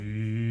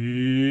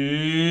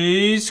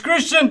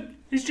Christian.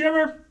 He's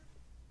Jimmer.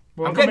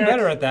 I'm getting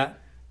better at that.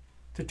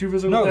 To two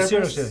physical therapists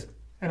seriously.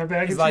 and a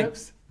bag He's of like-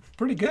 chips.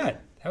 Pretty good.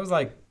 That was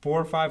like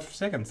 4 or 5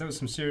 seconds. That was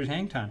some serious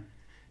hang time.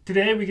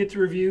 Today we get to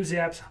review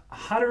Zap's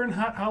Hotter and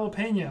Hot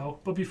Jalapeno,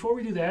 but before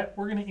we do that,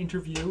 we're going to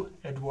interview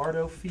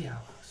Eduardo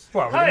Fialos.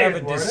 Well, we're Hi, going to have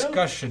Eduardo. a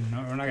discussion.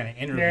 No, we're not going to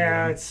interview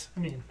Yeah,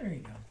 him. there you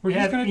go. We're We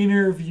just have gonna-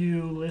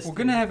 interview listed. We're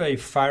going to have a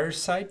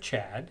fireside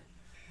chat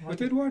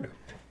with Eduardo.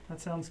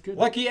 That sounds good.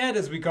 Lucky Ed,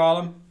 as we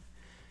call him.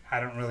 I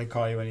don't really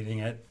call you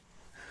anything, Ed.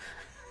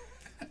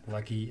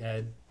 Lucky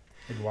Ed,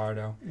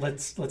 Eduardo.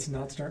 Let's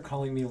not start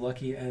calling me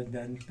Lucky Ed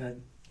then.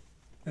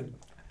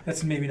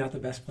 That's maybe not the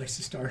best place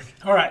to start.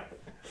 All right.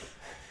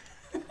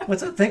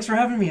 What's up? Thanks for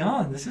having me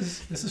on. This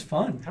is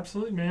fun.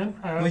 Absolutely, man.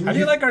 How do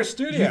you like our You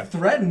studio?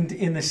 threatened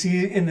in the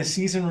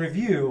season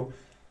review,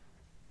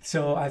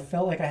 so I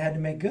felt like I had to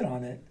make good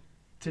on it.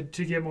 to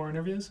get more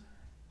interviews?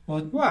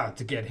 Well, Wow,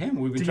 to get him.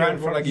 We've been To trying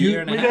get for like a you-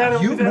 year and a we've half. had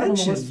him- you we've had him on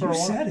the mentioned, list for a you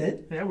while. said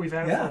it. Yeah, we've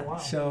had it for a Yeah, while.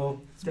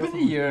 so It's been a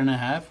Definitely. year and a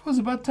half. It was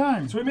about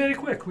time. So we made it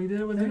quick. We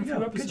did it within There a you few go.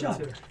 Good episodes job.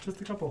 here. Just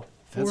a couple.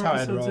 That's 4 how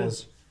Ed episodes in.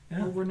 rolls.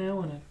 yeah. We're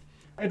nailing it.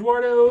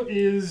 Eduardo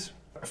is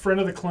a friend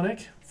of the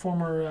clinic,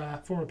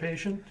 former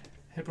patient.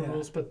 HIPAA Yeah.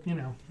 rules, but that's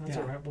Yeah.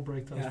 all right. We'll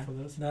break those Yeah. for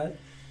this.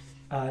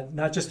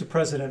 Not just a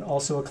president,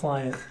 also a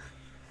client.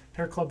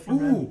 Hair Club for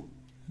Men. Ooh.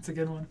 It's a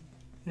good one.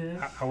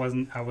 Yeah. I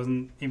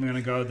wasn't even going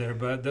to go there,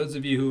 but those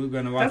of you who are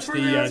going to watch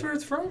That's where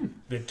it's from.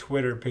 the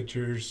Twitter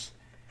pictures,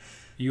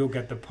 you'll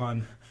get the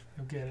pun.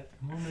 You'll get it.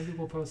 Well, maybe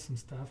we'll post some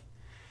stuff.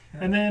 Yeah.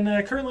 And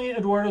then currently,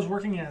 Eduardo's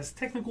working as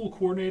technical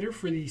coordinator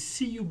for the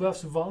CU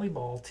Buffs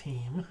volleyball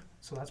team.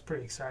 So that's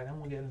pretty exciting.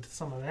 We'll get into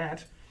some of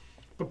that.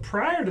 But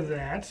prior to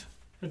that,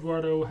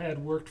 Eduardo had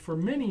worked for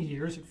many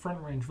years at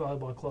Front Range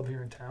Volleyball Club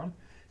here in town.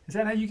 Is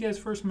that how you guys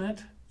first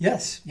met?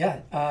 Yes,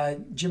 yeah.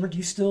 Jimmer, do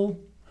you still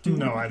do?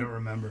 No, I don't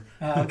remember.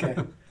 Okay.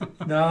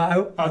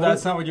 No, Oh,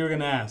 that's not what you were going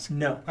to ask.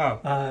 no.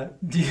 Oh,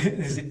 Do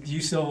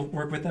you still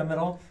work with them at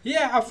all?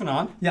 yeah, off and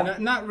on. Yeah.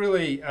 Not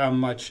really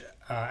much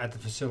at the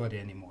facility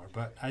anymore,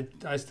 but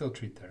I still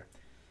treat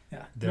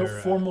Yeah. No their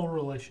formal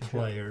relationship.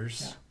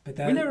 players. Yeah. But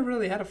that We never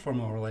really had a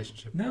formal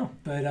relationship. No,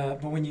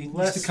 but when you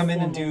Less used to come in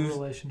and formal do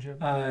relationship.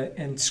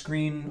 and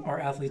screen our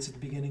athletes at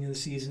the beginning of the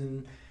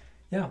season,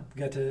 yeah, we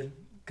got a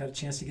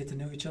chance to get to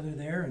know each other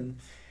there, and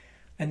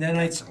then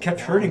That's I a kept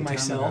long hurting time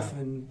myself,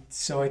 ago. and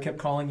so I kept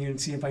calling you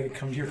and see if I could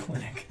come to your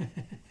clinic.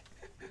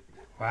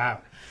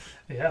 Wow.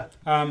 Yeah,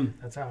 Um,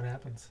 that's how it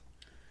happens.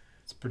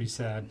 it's pretty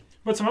sad.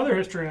 But some other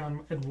history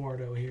on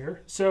Eduardo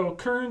here. So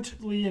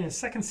currently in his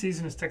second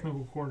season as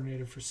technical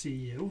coordinator for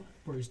CU,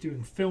 where he's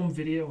doing film,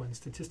 video, and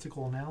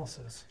statistical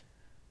analysis.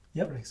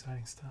 Yep. Pretty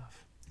exciting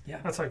stuff. Yeah,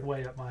 That's like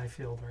way up my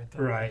field right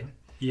there. Right.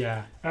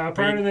 Yeah.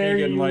 Prior to there, Are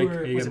you you getting were,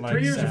 are you was it getting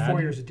 3 years or sad?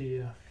 4 years at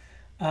DU?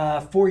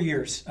 4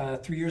 years,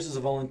 3 years as a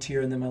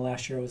volunteer, and then my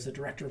last year I was the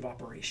director of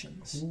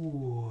operations.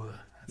 Ooh.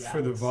 Yeah.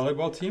 For the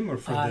volleyball team or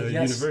for the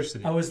Yes,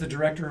 university? I was the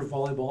director of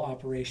volleyball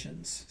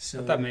operations.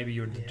 So I thought maybe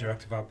you were the Yeah.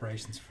 director of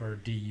operations for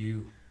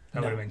DU.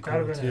 That No, would have been That cool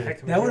would have been a too. heck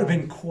of a that would have job.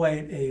 been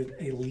quite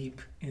a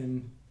leap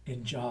in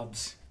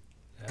jobs.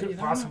 Yeah, Good you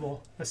don't know.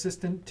 possible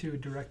assistant to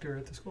director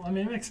at the school. I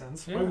mean, it makes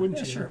sense. Why Yeah. wouldn't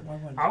Yeah, you? sure. Why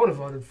wouldn't? I would have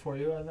voted for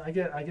you. I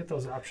get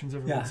those options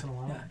every Yeah, once in a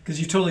while. yeah, because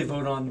you totally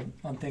vote on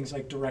things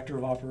like director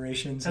of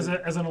operations, As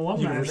an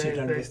alumni, University of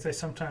Denver. they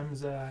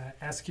sometimes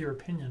ask your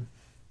opinion.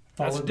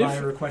 That's followed by a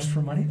different. request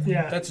for money.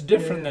 Yeah, That's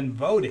different Yeah. than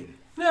voting.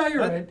 No,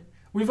 you're That- right.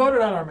 We voted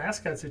on our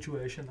mascot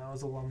situation though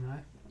as alumni.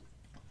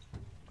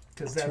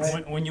 Because That's that's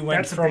right. When you went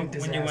That's a from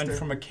big when you went disaster.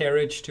 from a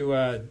carriage to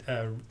a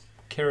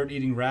carrot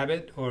eating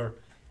rabbit or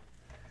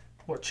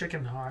what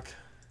chicken hawk.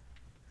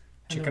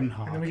 And chicken then,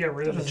 hawk. And then we got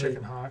rid of the That was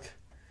chicken hawk.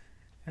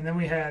 And then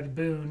we had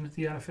Boone,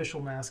 the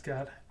unofficial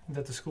mascot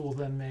that the school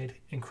then made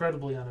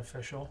incredibly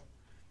unofficial.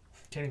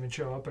 Can't even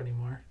show up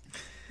anymore.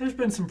 There's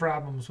been some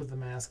problems with the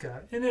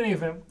mascot. In any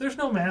event, there's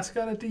no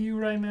mascot at DU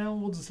right now.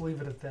 We'll just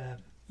leave it at that.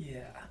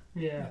 Yeah.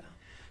 Yeah.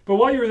 But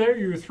while you were there,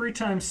 you were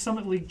 3-time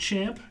Summit League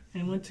champ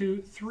and went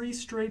to 3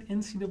 straight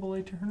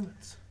NCAA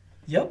tournaments.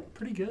 Yep.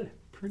 Pretty good.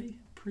 Pretty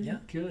Yeah.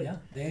 good. Yeah.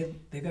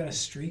 They got a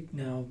streak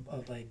now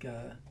of like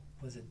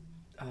was it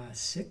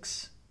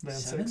 6? Then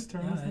 7? 6 Yeah,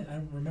 tournaments. I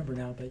don't remember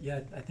now, but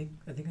yeah, I think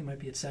they might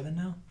be at 7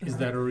 now. Is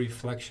that a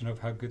reflection of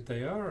how good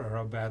they are or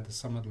how bad the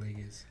Summit League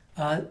is?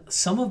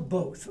 Some of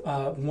both.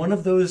 One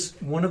of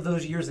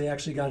those years they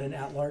actually got an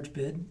at-large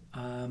bid.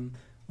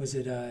 Was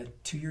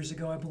it 2 years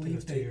ago? I It believe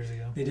was 2 years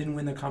ago. they didn't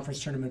win the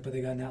conference tournament, but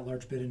they got an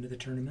at-large bid into the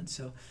tournament.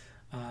 So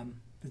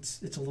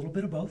it's a little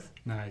bit of both.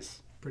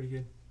 Nice. Pretty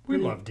good. We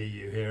Pretty- love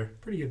DU here.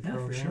 Pretty good Yeah, for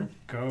program. sure.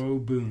 Go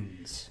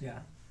Boons. Yeah.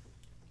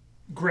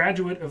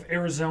 Graduate of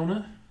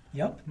Arizona,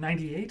 Yep.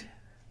 98.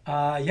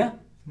 Yeah.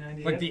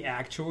 98. Like the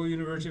actual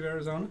University of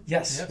Arizona?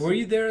 Yes. Yes. Were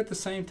you there at the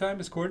same time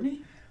as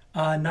Courtney?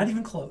 Not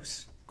even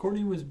close.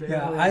 Courtney was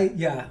barely.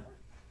 Yeah.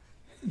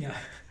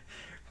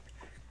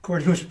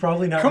 Courtney was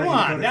probably not. Come ready to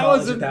go on, to that college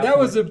was a at that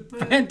was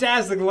point. a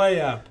fantastic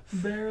layup.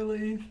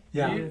 Barely.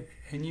 Yeah.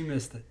 And you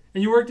missed it.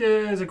 And you worked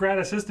as a grad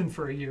assistant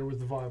for a year with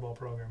the volleyball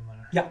program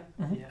there. Yeah.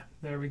 Mhm. Yeah,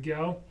 there we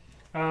go.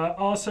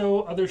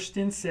 Also, other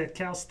stints at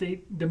Cal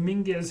State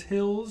Dominguez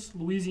Hills,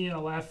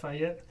 Louisiana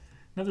Lafayette,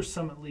 another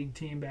Summit League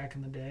team back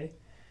in the day.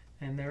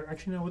 And they're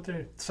actually with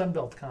their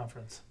Sunbelt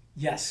Conference.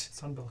 Yes.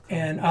 Sunbelt Conference.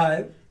 And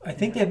I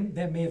think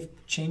that may have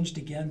changed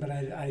again, but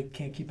I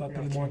can't keep up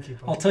anymore. Can't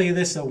keep up. I'll tell you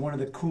this, though. One of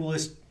the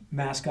coolest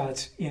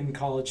mascots in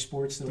college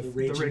sports, though, the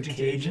Raging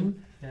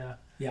Cajun. Yeah.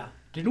 Yeah.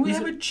 Didn't we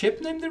have a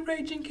chip named the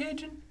Raging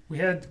Cajun? We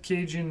had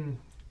Cajun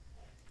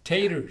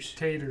Taters.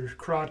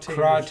 craw taters.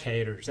 Craw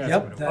taters. That's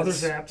Yep, what it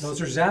was. Other Zaps.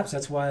 Those are Zaps.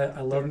 That's why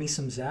I love me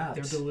some Zaps.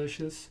 They're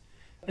delicious.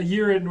 A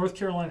year at North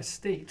Carolina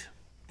State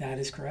That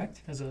is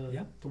correct. as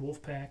the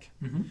Wolf Pack.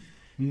 Mm-hmm.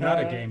 Not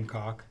a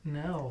gamecock.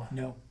 No.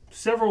 No.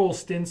 Several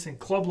stints in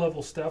club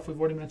level stuff. We've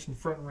already mentioned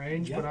Front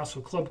Range, Yep. but also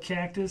Club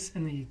Cactus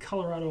and the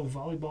Colorado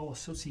Volleyball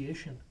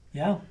Association.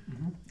 Yeah.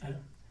 Mm-hmm.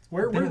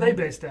 Where are they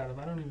based out of?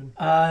 I don't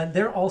even.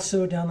 They're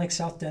also down like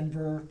South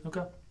Denver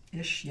Okay.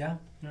 ish. Yeah.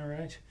 All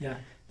right. Yeah.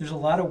 There's a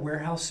lot of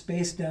warehouse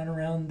space down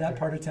around that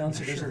part of town,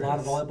 so there's Sure a lot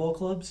is. of volleyball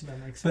clubs. That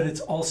makes sense. But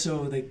it's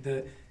also like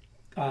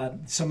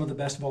some of the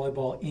best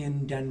volleyball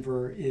in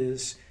Denver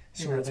is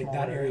sort of that like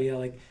small that area.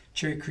 Like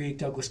Cherry Creek,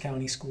 Douglas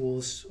County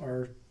schools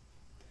are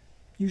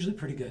usually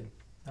pretty good.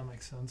 That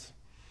makes sense.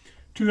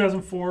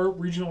 2004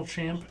 regional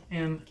champ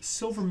and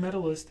silver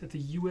medalist at the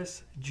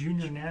U.S.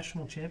 Junior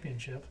National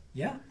Championship.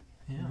 Yeah.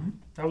 Yeah. Mhm.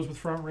 That was with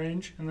Front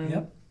Range. And then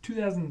Yep.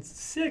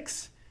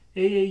 2006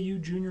 AAU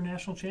Junior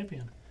National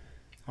Champion.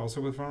 Also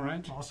with Front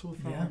Range. Also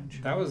with Front Yeah.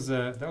 Range.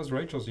 That was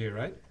Rachel's year,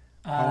 right?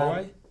 Uh,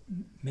 Holloway.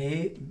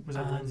 Was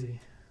that Lindsay?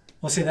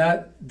 We'll say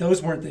that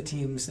those weren't the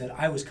teams that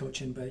I was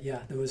coaching, but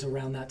yeah, it was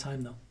around that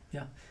time though.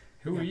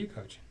 Who were you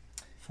coaching?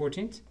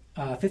 14th,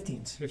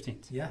 15s.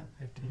 15th. Yeah,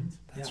 15.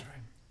 That's Yeah. right.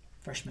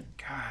 freshman.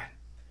 God,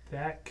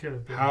 That could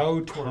have been. how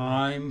torture.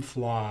 time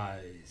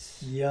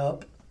flies.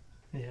 Yup.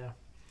 Yeah.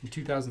 In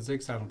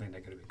 2006, I don't think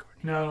that could have been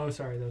Courtney. No,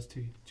 sorry, that was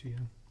too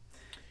young.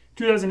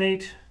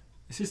 2008,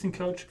 assistant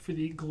coach for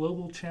the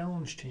Global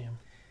Challenge team,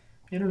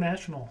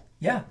 international.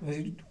 Yeah,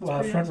 pretty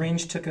Front awesome.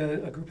 Range took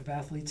a group of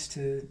athletes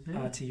to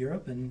Yeah. to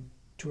Europe and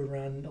toured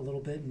around a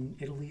little bit in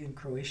Italy and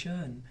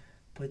Croatia and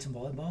played some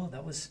volleyball.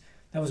 That was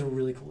a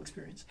really cool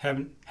experience.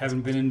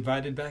 Haven't been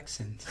invited back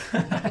since.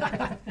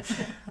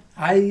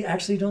 I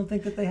actually don't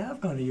think that they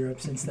have gone to Europe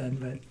since then,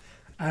 but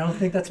I don't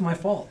think that's my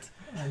fault.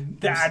 I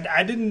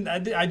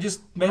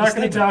just We're made not a going to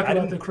statement. talk I about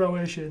didn't- the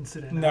Croatia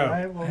incident. No. All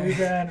right? We'll leave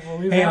that.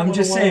 Hey, I'm one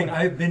just alone. saying,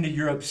 I've been to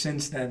Europe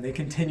since then. They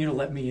continue to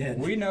let me in.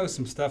 We know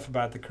some stuff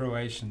about the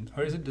Croatians,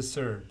 or is it the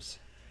Serbs?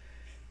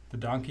 The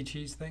donkey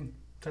cheese thing?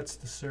 That's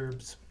the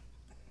Serbs.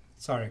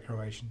 Sorry,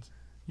 Croatians.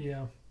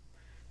 Yeah.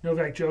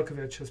 Novak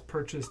Djokovic has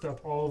purchased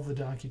up all of the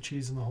donkey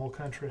cheese in the whole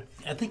country.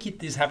 I think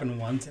this happened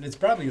once, and it's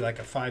probably like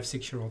a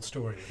 5-6-year-old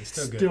story. It's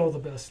still good. Still the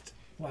best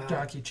Wow.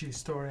 donkey cheese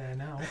story I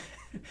know.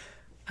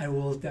 I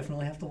will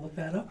definitely have to look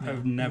that up. now.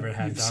 I've never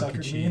had You've donkey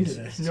suckered me into cheese.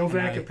 this.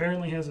 Novak I-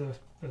 apparently has a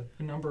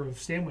number of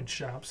sandwich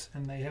shops,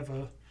 and they have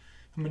a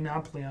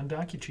monopoly on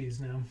donkey cheese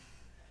now.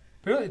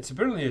 But it's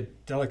apparently a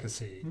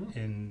delicacy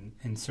Mm.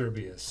 in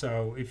Serbia.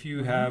 So if you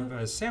Mhm. have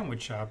a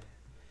sandwich shop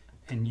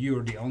and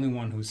you're the only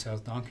one who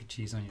sells donkey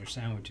cheese on your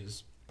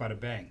sandwiches, bada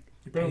bang.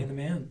 You're paying the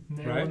man.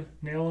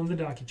 Nailing the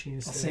donkey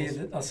cheese sales.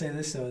 I'll say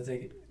this though: it's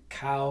like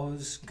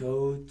cows,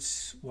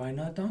 goats. Why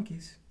not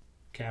donkeys?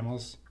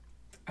 Camels.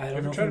 I Ever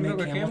don't know if tried we to make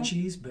milk a camel camel?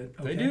 cheese, but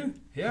okay. They do.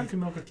 Yeah. You can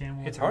milk a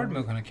camel. It's hard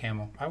milking a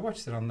camel. I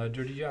watched it on the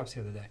Dirty Jobs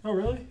the other day. Oh,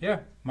 really? Yeah.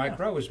 Mike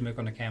Yeah. Rowe was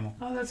milking a camel.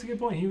 Oh, that's a good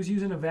point. He was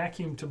using a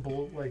vacuum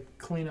to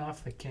clean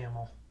off the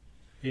camel.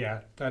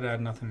 Yeah, that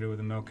had nothing to do with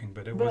the milking,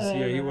 but it But was.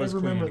 Yeah, he was I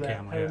remember cleaning the that.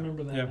 camel. I Yeah.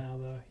 remember that Yeah. now,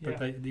 though. Yeah.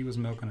 But he was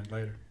milking it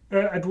later.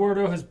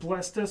 Eduardo has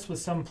blessed us with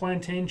some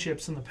plantain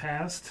chips in the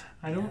past.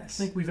 I don't Yes.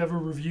 think we've ever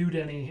reviewed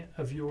any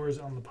of yours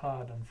on the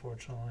pod,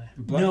 unfortunately.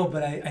 No,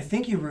 but I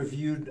think you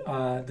reviewed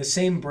the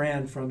same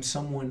brand from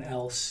someone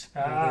else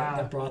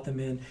that brought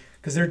them in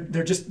because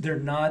they're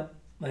not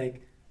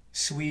like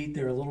sweet.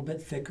 They're a little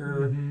bit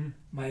thicker. Mm-hmm.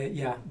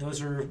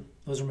 Those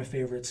are my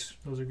favorites.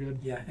 Those are good.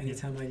 Yeah,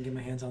 anytime I can get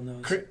my hands on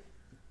those.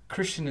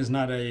 Christian is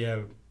not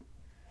a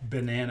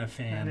banana I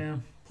fan.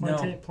 know. No.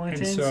 And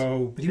Plantains.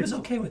 so But he was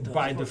okay with those,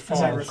 By as I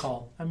default.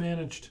 recall. I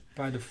managed.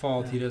 by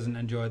default, he Yeah. doesn't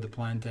enjoy the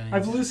plantains.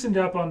 I've loosened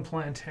up on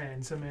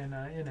plantains. I mean,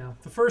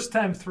 the first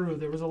time through,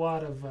 there was a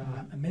lot of A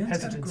man's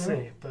gotta grow.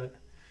 hesitancy, but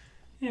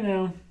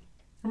I'm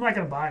not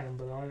going to buy them,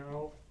 but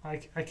I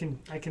can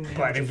manage.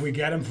 But if we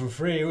get them for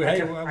free, I hey,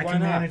 can, why I can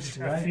not? manage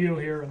a Right. few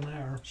here and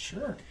there.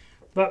 Sure.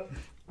 But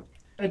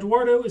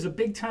Eduardo is a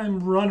big time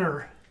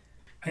runner,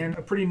 and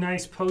a pretty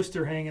nice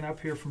poster hanging up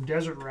here from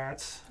Desert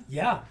Rats.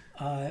 Yeah,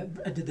 I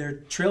did their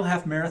trail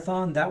half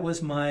marathon. That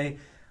was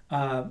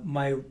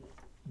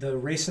the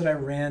race that I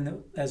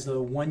ran as the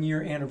 1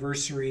 year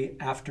anniversary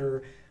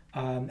after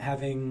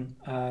having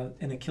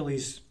an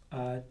Achilles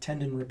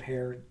tendon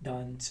repair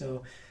done.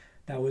 So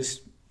that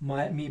was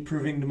me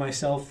proving to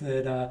myself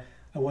that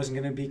I wasn't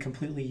going to be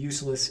completely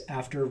useless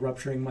after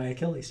rupturing my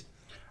Achilles.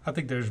 I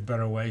think there's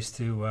better ways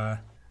to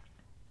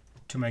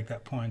make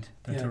that point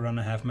than Yeah. to run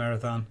a half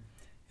marathon.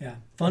 Yeah.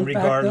 Fun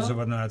regardless fact, of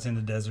whether or not it's in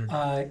the desert.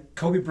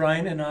 Kobe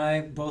Bryant and I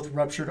both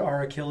ruptured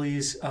our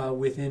Achilles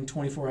within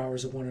 24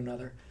 hours of one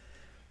another.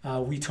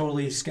 We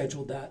totally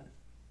scheduled that.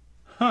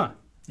 Huh.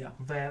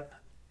 That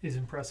is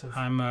impressive.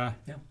 I'm gonna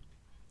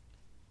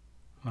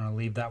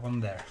leave that one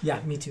there. Yeah,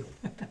 me too.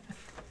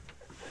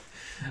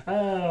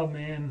 Oh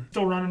man,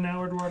 still running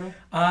now, Eduardo?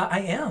 I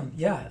am,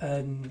 yeah,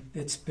 and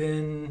it's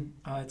been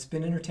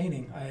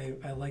entertaining.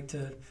 I like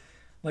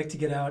to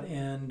get out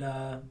and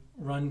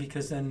run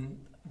because then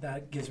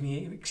that gives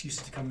me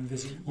excuses to come and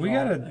visit. We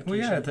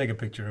gotta take a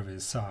picture of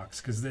his socks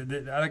because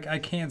I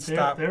can't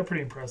stop They're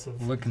pretty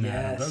impressive. looking at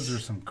them. Yes. Those are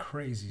some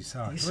crazy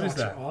socks. These What is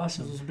socks that? are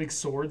awesome. Those big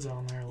swords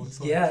on there. Looks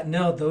like. Yeah,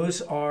 no,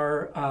 those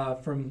are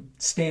from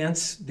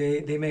Stance.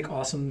 They make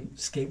awesome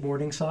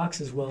skateboarding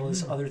socks as well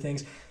as other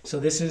things. So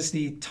this is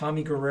the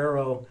Tommy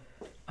Guerrero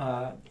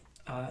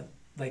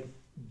like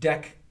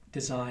deck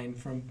design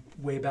from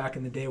way back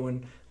in the day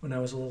when I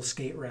was a little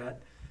skate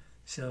rat.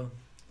 So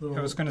I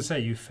was gonna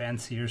say, you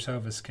fancy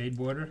yourself a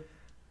skateboarder,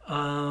 or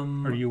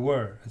um you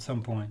were at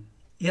some point.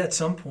 yeah, at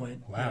some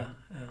point. Wow.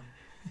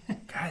 Yeah.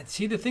 God,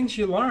 see the things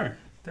you learn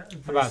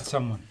about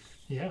someone.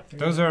 Yeah,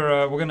 Those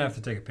are. We're gonna have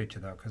to take a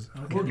picture though, because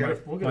We'll get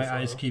a my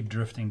eyes photo. keep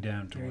drifting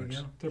down There you towards.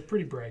 go. They're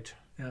pretty bright.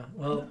 Yeah.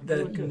 Well, Yeah, they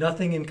look good.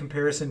 nothing in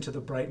comparison to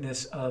the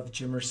brightness of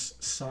Jimmer's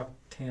sock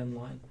tan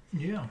line.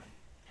 Yeah.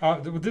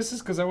 This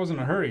is because I was in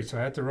a hurry, so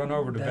I had to run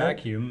over to That-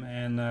 vacuum,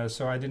 and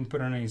so I didn't put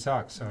on any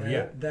socks. So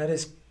yeah, That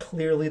is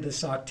clearly the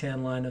sock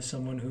tan line of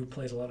someone who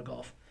plays a lot of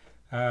golf.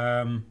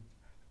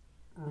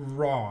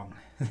 Wrong.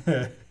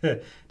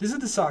 This is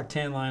the sock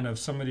tan line of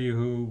somebody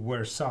who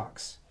wears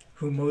socks.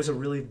 Who mows a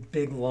really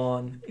big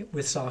lawn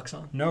with socks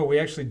on. No, we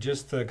actually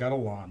just got a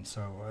lawn,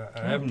 so I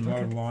haven't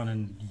mowed okay. a lawn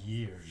in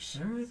years.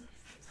 All right.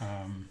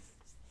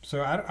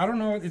 So I don't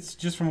know. It's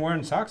just from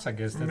wearing socks, I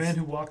guess. A That's man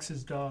who walks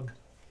his dog.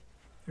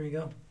 There you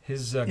go.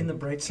 his In the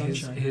bright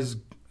sunshine. his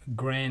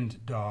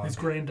grand dog. His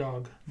grand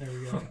dog. There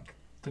we go.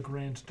 The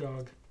grand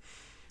dog.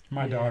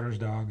 My Yeah. daughter's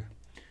dog.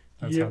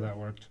 That's Yep. how that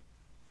worked.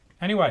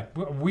 Anyway,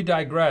 we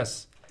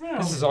digress. Well,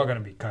 This is all going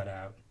to be cut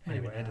out. Maybe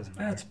Anyway, it not. doesn't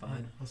matter. That's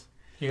fine.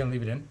 You going to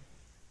leave it in?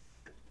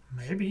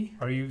 Maybe.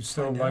 Are you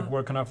still Find like out.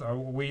 working off? Are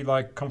we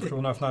like comfortable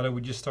enough now that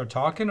we just start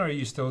talking, or are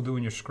you still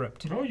doing your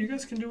script? No, you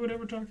guys can do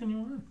whatever talking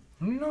you want.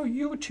 No,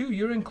 you too.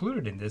 You're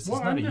included in this. Well,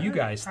 It's not I'm a you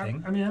guys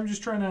thing. I mean, I'm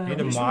just trying to. You're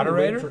the I just wanted to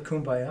moderator? wait for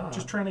Kumbaya.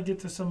 Just trying to get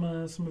to some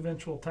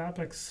eventual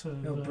topics.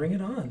 No, bring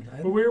it on.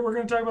 But we're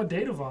going to talk about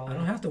data volley. I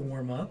don't have to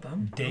warm up.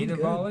 I'm Data good.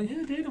 volley.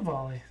 Yeah, data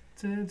volley.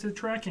 It's a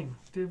tracking.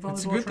 Data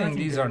It's a volleyball good thing tracking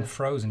these data. aren't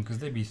frozen because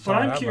they'd be But thawed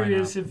I'm out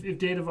curious by now. if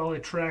data volley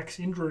tracks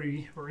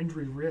injury or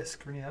injury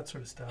risk or any of that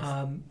sort of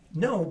stuff.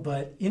 No,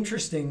 but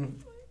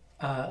interesting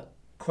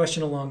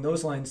question along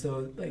those lines,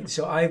 though. Like,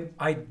 so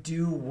I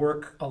do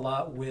work a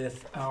lot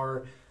with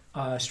our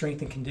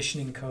strength and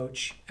conditioning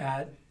coach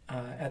at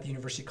the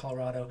University of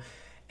Colorado,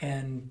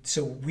 and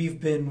so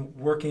we've been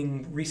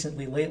working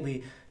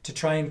lately to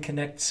try and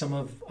connect some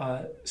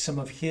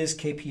of his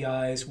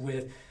KPIs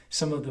with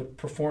some of the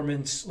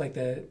performance, like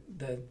the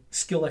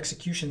skill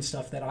execution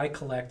stuff that I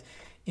collect,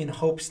 in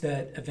hopes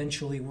that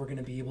eventually we're going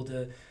to be able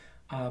to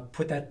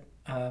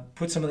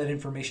put some of that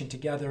information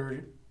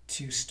together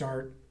to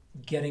start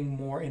getting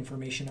more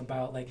information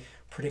about like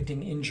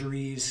predicting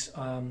injuries,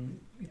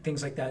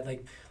 things like that,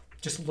 like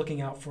just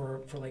looking out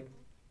for like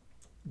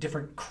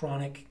different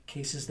chronic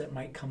cases that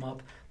might come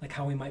up, like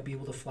how we might be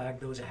able to flag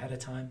those ahead of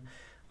time.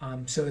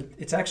 So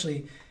it's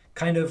actually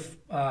kind of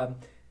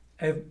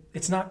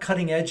it's not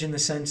cutting edge in the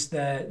sense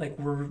that like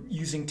we're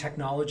using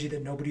technology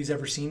that nobody's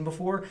ever seen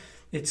before.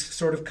 It's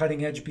sort of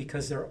cutting edge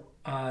because there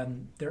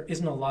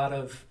isn't a lot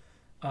of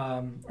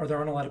or there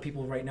aren't a lot of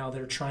people right now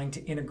that are trying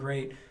to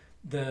integrate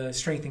the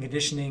strength and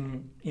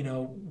conditioning,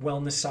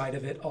 wellness side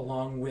of it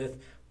along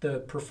with the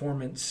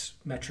performance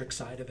metric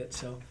side of it.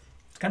 So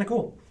it's kind of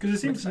cool. Because it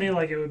seems to me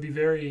like it would be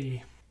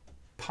very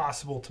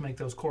possible to make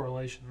those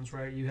correlations,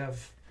 right? You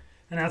have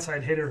an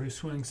outside hitter who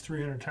swings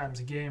 300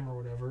 times a game or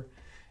whatever,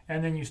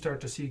 and then you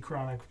start to see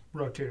chronic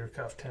rotator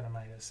cuff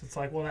tendonitis. It's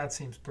like, well, that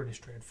seems pretty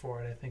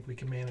straightforward. I think we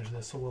can manage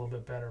this a little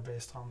bit better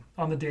based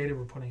on the data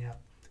we're putting out,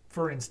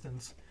 for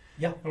instance.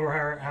 Yeah.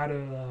 Or how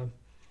to,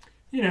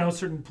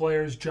 certain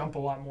players jump a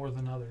lot more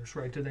than others,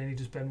 right? Do they need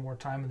to spend more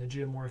time in the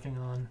gym working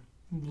on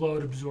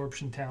load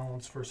absorption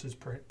talents versus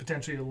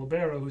potentially a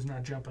libero who's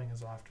not jumping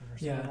as often or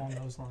something along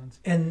those lines?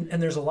 And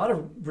there's a lot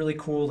of really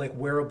cool like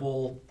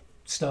wearable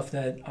stuff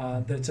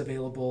that's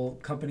available.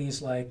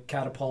 Companies like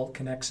Catapult,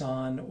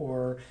 Connexon,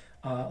 or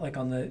like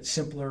on the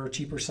simpler,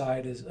 cheaper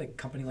side is like a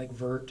company like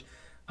Vert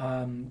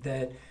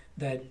that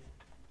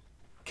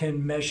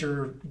can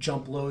measure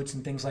jump loads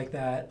and things like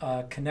that.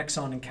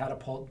 Connexon and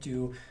Catapult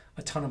do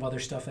a ton of other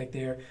stuff like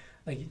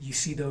you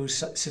see those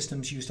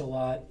systems used a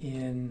lot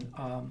in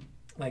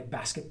like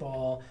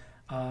basketball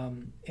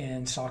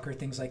and soccer,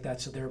 things like that.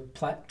 So they're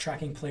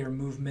tracking player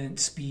movement,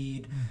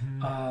 speed,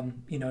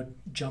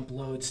 jump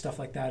loads, stuff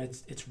like that.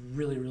 It's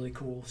really, really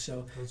cool.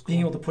 So being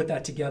able to put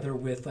that together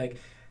with like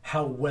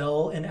how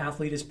well an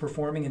athlete is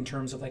performing in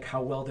terms of like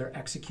how well they're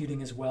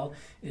executing as well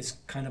is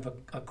kind of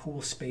a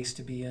cool space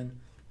to be in.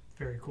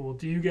 Very cool.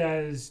 Do you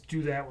guys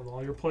do that with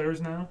all your players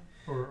now?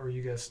 Or are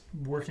you guys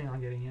working on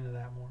getting into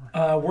that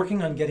more?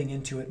 Working on getting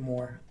into it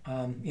more.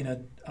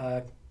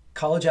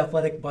 College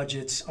athletic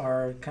budgets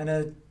are kind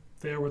of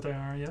They are what they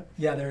are, yeah.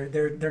 yeah.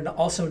 They're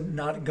also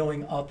not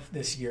going up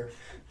this year,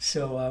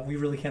 so we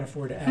really can't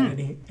afford to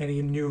add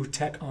any new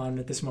tech on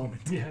at this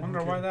moment. Yeah, I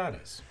wonder why that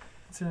is.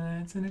 It's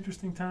an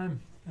interesting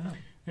time.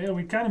 Yeah,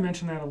 we kind of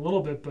mentioned that a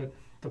little bit, but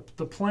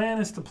the plan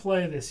is to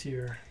play this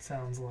year. It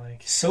sounds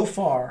like. So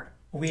far,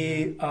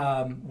 we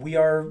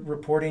are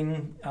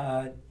reporting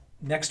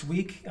next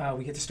week.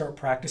 We get to start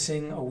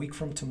practicing a week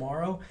from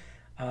tomorrow.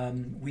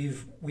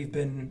 We've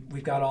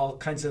got all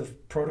kinds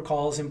of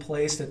protocols in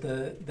place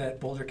that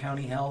Boulder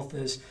County Health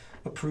is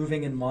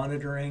approving and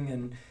monitoring,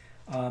 and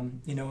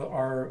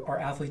our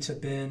athletes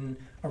have been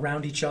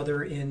around each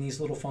other in these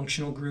little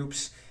functional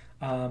groups.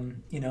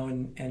 And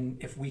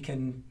if we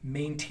can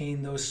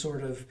maintain those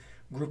sort of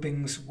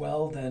groupings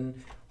well,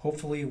 then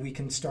hopefully we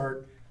can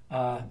start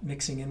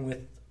mixing in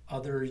with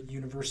other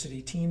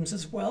university teams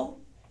as well.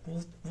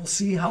 We'll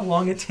see how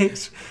long it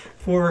takes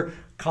for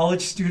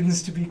college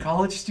students to be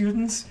college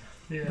students.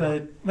 Yeah.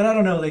 But I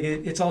don't know. Like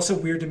it's also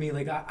weird to me.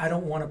 Like I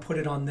don't want to put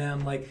it on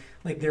them. Like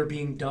they're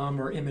being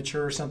dumb or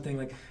immature or something.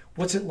 Like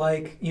what's it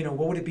like?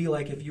 What would it be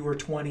like if you were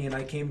 20 and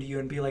I came to you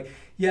and be like,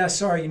 yeah,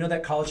 sorry,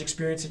 that college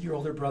experience that your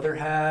older brother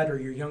had or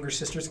your younger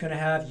sister's going to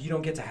have, you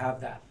don't get to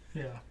have that.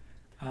 Yeah.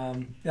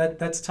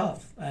 That's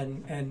tough,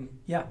 and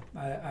yeah,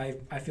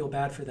 I feel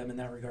bad for them in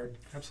that regard.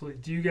 Absolutely.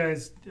 Do you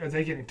guys, are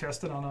they getting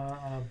tested on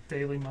a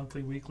daily,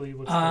 monthly, weekly?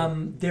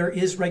 There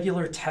is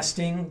regular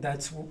testing.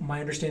 That's my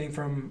understanding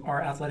from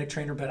our athletic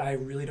trainer, but I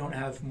really don't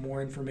have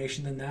more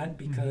information than that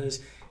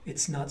because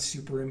it's not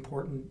super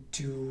important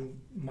to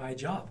my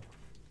job.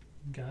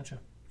 Gotcha.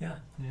 Yeah.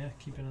 Yeah,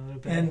 keeping it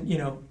up. And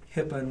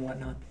HIPAA and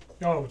whatnot.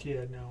 Oh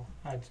yeah, no,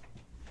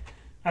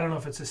 I don't know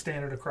if it's a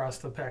standard across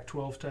the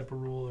Pac-12 type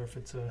of rule or if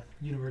it's a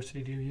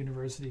university to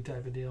university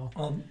type of deal.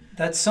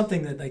 That's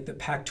something that like the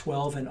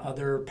Pac-12 and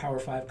other Power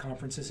 5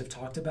 conferences have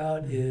talked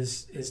about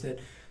is that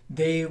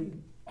they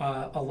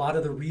a lot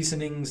of the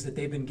reasonings that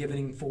they've been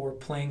giving for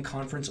playing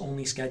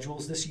conference-only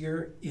schedules this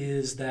year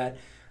is that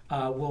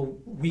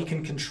we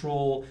can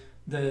control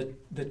the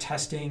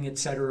testing, et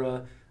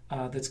cetera,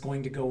 that's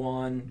going to go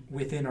on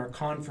within our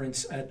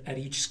conference at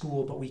each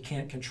school, but we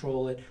can't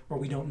control it, or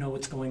we don't know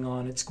what's going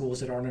on at schools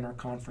that aren't in our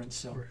conference.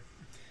 So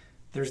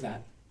there's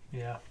that.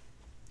 Yeah,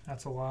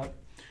 that's a lot.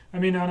 I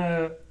mean,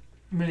 at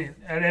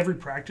every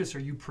practice, are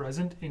you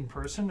present in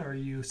person, or are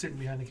you sitting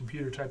behind a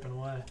computer typing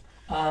away?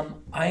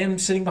 I am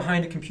sitting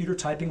behind a computer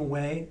typing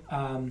away,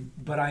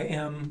 but I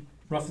am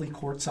roughly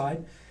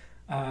courtside.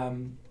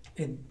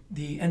 In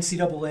the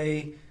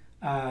NCAA,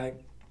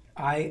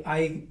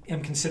 I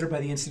am considered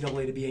by the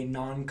NCAA to be a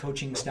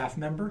non-coaching staff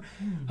member,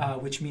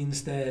 which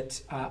means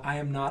that I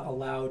am not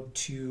allowed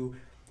to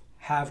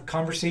have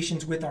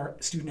conversations with our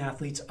student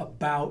athletes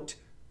about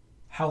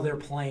how they're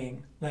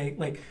playing.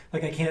 Like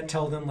I can't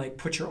tell them like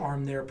put your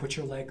arm there, put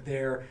your leg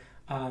there,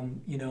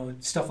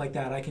 stuff like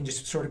that. I can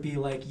just sort of be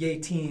like, "Yay,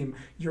 team,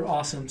 you're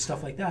awesome,"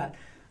 stuff like that.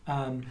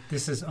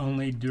 This is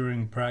only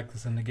during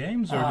practice in the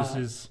games, or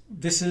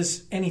this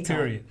is anytime.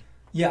 Period.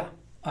 Yeah.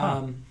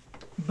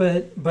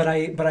 But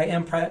I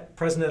am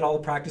present at all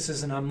the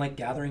practices, and I'm like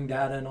gathering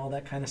data and all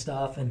that kind of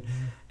stuff, and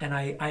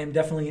I am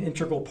definitely an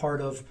integral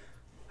part of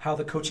how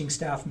the coaching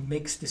staff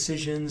makes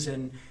decisions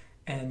and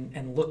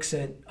looks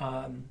at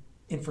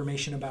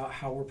information about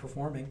how we're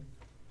performing.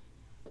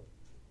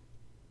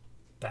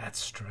 That's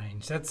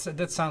strange.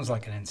 That sounds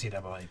like an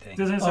NCAA thing.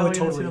 Doesn't it sound like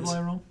totally an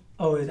NCAA rule?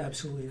 Oh, it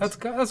absolutely is.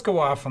 Let's go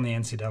off on the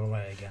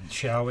NCAA again,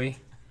 shall we?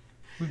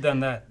 We've done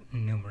that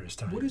numerous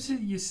times. What is it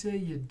you say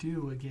you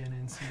do again,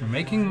 NCAA? We're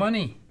making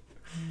money.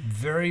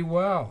 Very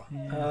well.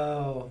 Yeah.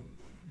 Oh,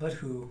 but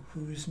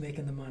who's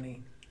making the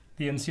money?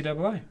 The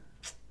NCAA.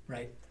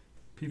 Right.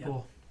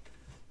 People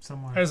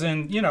somewhere. As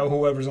in,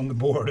 whoever's on the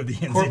board of the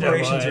NCAA.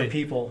 Corporations are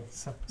people,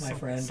 my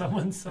friend.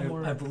 Someone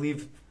somewhere. I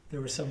believe there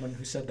was someone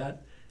who said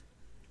that.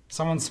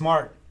 Someone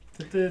smart.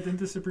 Didn't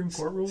the Supreme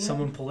Court rule that?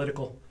 Someone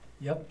political.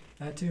 Yep,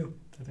 that too.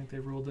 I think they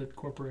ruled that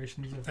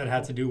corporations are That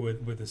had to do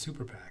with the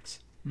super PACs.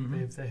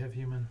 Mm-hmm. They have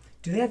human.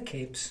 Do they have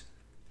capes?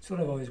 That's what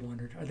I've always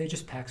wondered. Are they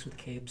just packs with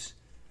capes?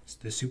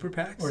 The super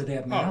PACs? Or do they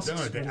have masks? Oh,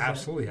 no, they What is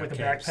absolutely have Like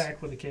a capes.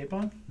 backpack with a cape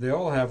on? They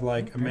all have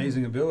like Okay.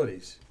 amazing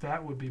abilities.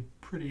 That would be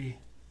pretty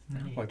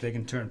neat. Like they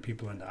can turn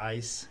people into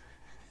ice.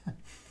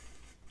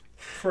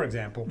 For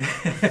example.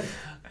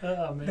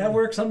 Oh, man. That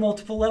works on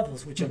multiple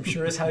levels, which I'm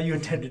sure is how you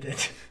intended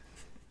it.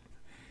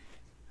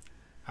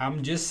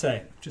 I'm just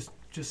saying. Just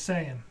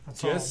saying. That's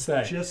Just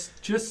all. saying.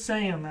 Just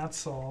saying.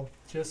 That's all.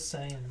 Just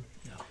saying.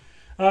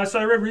 So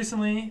I read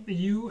recently that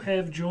you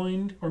have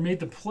joined or made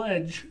the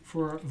pledge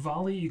for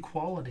Volley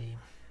Equality.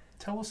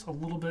 Tell us a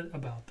little bit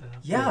about that.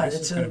 Yeah, this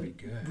it's is a gonna be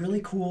good.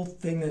 really cool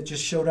thing that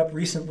just showed up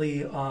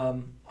recently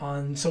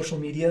on social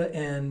media,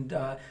 and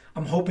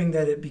I'm hoping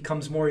that it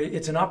becomes more.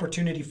 It's an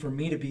opportunity for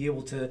me to be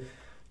able to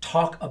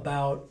talk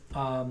about,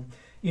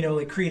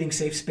 like creating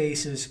safe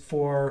spaces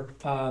for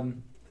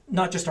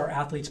not just our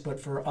athletes, but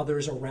for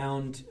others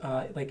around,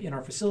 like in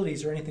our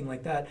facilities or anything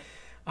like that.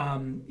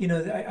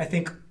 I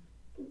think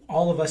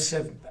all of us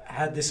have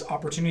had this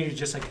opportunity to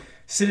just like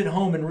sit at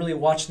home and really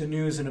watch the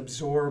news and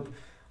absorb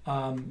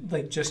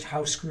like just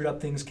how screwed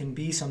up things can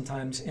be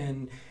sometimes.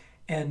 And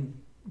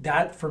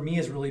that for me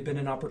has really been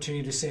an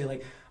opportunity to say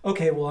like,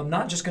 okay, well, I'm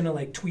not just going to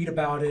like tweet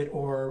about it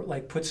or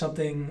like put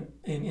something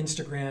in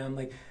Instagram.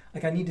 Like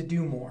I need to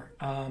do more.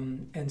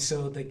 And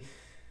so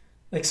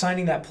like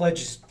signing that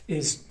pledge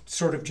is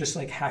sort of just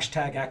like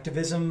hashtag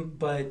activism,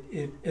 but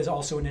it is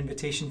also an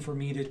invitation for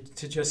me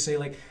to just say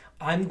like,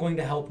 I'm going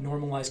to help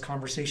normalize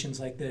conversations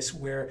like this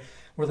where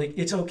like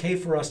it's okay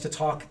for us to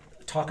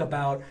talk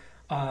about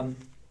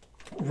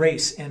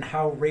race and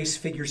how race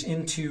figures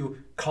into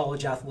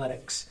college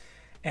athletics,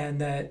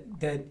 and that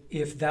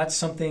if that's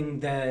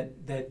something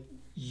that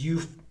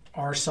you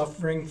are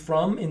suffering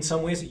from in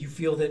some ways, that you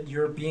feel that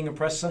you're being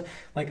oppressed,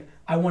 like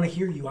I want to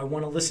hear you, I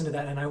want to listen to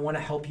that, and I want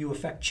to help you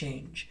affect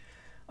change.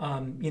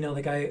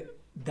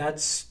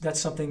 That's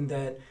something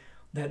that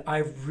I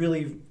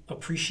really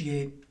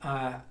appreciate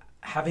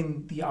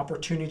having the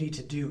opportunity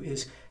to do,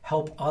 is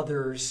help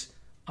others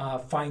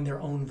find their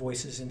own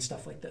voices and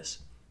stuff like this.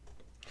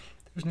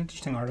 There's an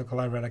interesting article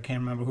I read, I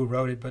can't remember who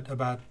wrote it, but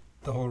about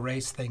the whole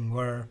race thing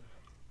where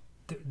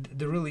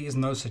there really is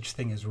no such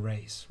thing as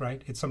race,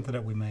 right? It's something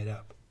that we made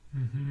up.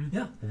 Mm-hmm.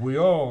 Yeah. We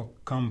all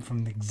come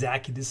from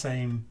exactly the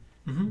same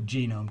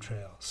genome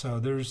trail. So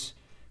there's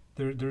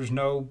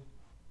no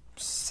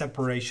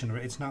separation.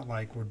 It's not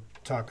like we're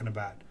talking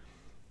about,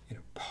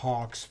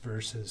 hawks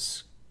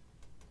versus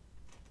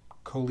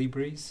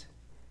colibris.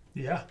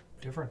 Yeah,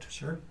 different.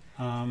 Sure.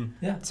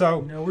 Yeah. So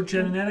we're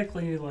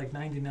genetically like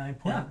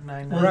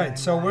 99.999. right.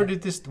 So when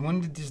did this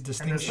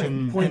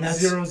distinction? And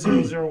that's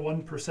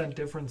 0.0001%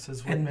 difference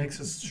is what makes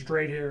us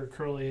straight hair,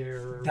 curly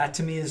hair. Or that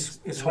to me is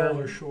tall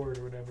or short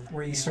or whatever.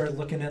 Where you start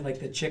looking at like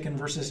the chicken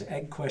versus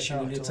egg question,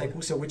 and it's totally.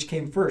 like, so which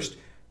came first?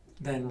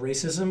 Then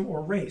racism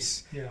or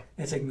race? Yeah.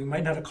 It's like we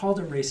might not have called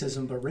it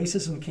racism, but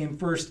racism came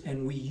first,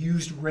 and we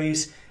used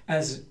race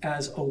as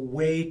a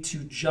way to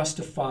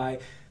justify,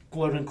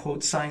 quote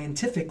unquote,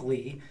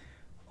 scientifically,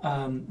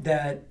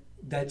 that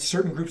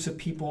certain groups of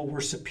people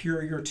were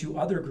superior to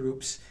other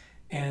groups,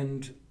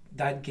 and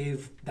that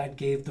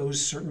gave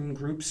those certain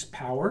groups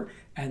power,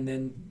 and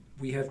then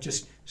we have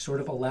just sort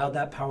of allowed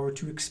that power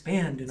to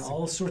expand in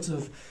all sorts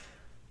of.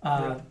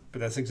 But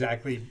that's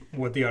exactly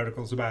what the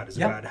article's about. It's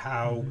about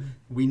how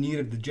we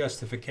needed the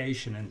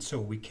justification, and so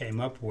we came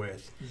up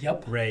with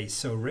race.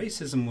 So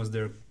racism was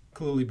there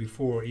clearly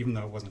before, even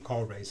though it wasn't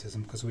called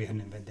racism because we hadn't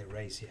invented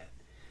race yet.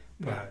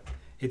 But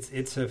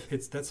that's a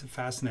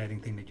fascinating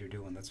thing that you're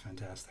doing. That's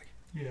fantastic.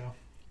 Yeah,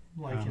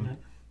 liking it.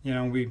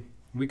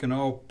 We can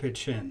all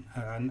pitch in.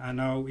 I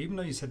know, even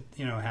though you said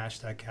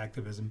hashtag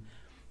activism,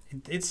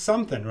 it's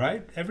something,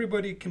 right?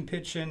 Everybody can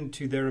pitch in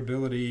to their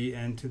ability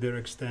and to their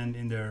extent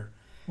in their.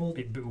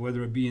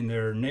 Whether it be in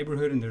their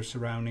neighborhood, in their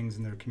surroundings,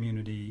 in their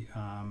community,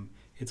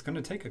 it's going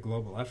to take a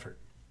global effort.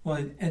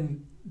 Well,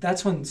 and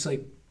that's when it's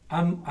like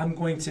I'm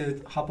going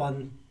to hop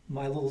on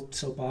my little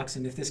soapbox,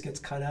 and if this gets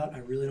cut out, I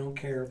really don't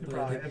care. It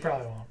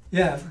probably won't.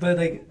 Yeah,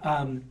 but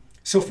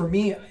so for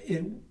me,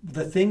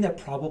 the thing that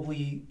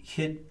probably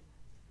hit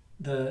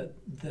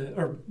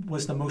or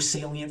was the most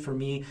salient for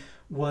me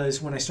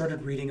was when I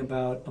started reading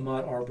about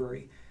Ahmaud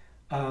Arbery,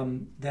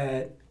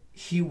 that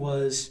he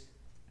was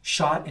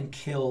shot and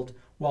killed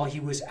while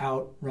he was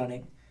out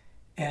running.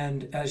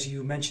 And as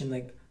you mentioned,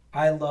 like,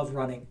 I love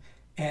running,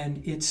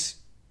 and it's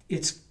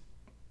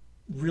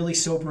really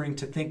sobering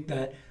to think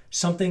that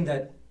something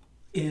that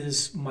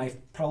is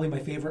probably my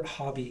favorite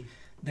hobby,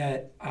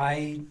 that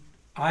I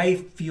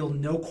feel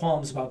no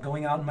qualms about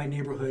going out in my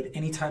neighborhood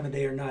any time of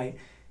day or night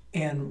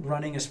and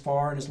running as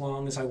far and as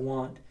long as I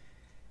want.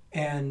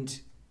 And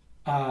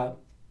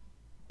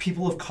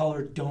people of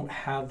color don't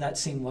have that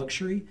same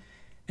luxury.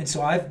 And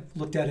so I've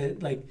looked at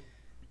it like,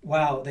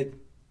 wow, like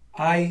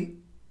I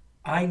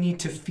need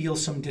to feel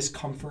some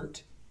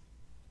discomfort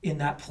in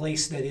that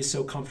place that is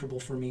so comfortable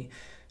for me.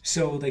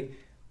 So like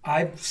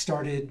I've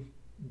started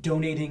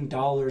donating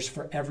dollars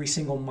for every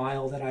single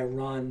mile that I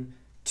run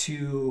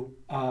to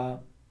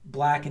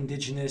Black,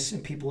 Indigenous,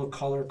 and people of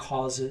color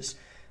causes.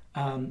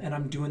 And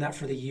I'm doing that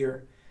for the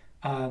year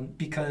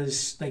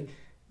because like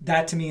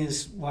that to me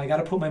is, well, I got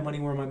to put my money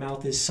where my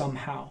mouth is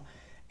somehow.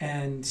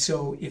 And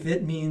so if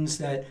it means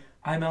that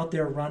I'm out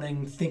there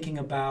running, thinking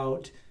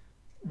about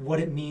what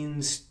it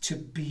means to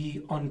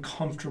be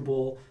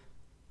uncomfortable,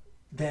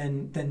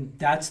 then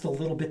that's the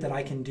little bit that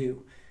I can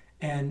do.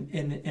 And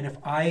if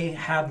I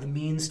have the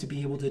means to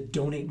be able to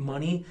donate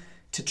money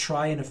to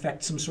try and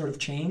affect some sort of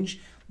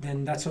change,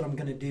 then that's what I'm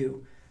going to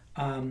do.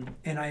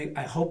 And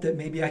I hope that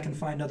maybe I can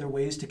find other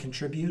ways to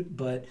contribute,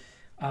 but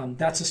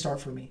that's a start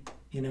for me.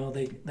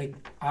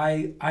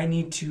 I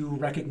need to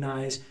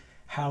recognize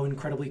how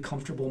incredibly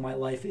comfortable my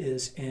life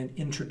is and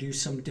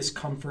introduce some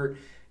discomfort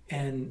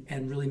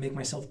and really make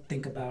myself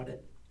think about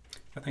it.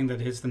 I think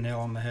that hits the nail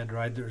on the head,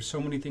 right? There's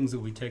so many things that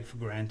we take for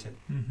granted.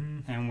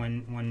 Mm-hmm. And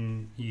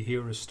when you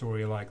hear a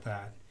story like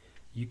that,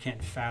 you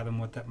can't fathom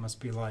what that must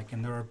be like.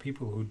 And there are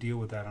people who deal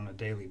with that on a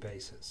daily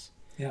basis.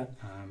 Yeah.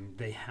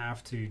 They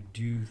have to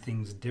do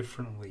things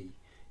differently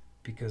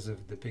because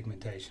of the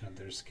pigmentation of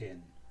their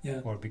skin,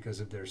 or because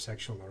of their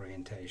sexual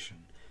orientation.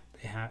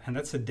 They have, and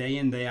that's a day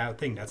in, day out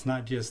thing. That's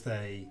not just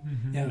a,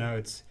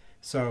 it's.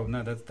 So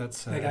no,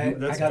 that's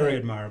very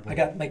admirable. I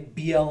got like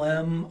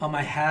BLM on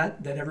my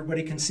hat that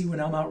everybody can see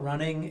when I'm out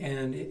running,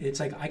 and it's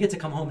like I get to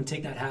come home and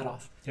take that hat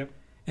off. Yep.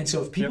 And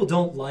so if people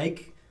don't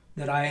like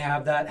that I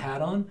have that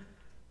hat on,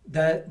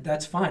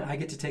 that's fine. I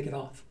get to take it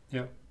off.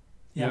 Yep.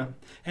 Yeah.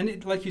 And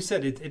it, like you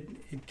said,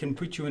 it can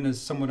put you in a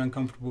somewhat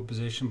uncomfortable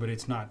position, but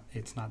it's not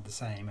the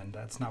same, and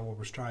that's not what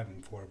we're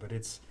striving for. But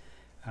it's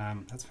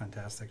that's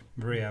fantastic,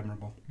 very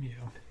admirable. Yeah.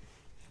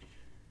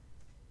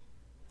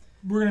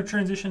 We're going to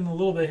transition a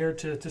little bit here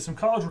to some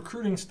college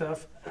recruiting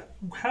stuff.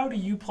 How do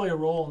you play a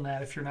role in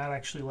that if you're not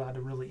actually allowed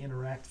to really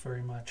interact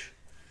very much?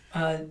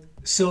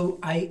 So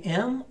I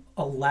am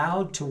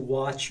allowed to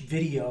watch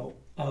video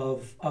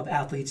of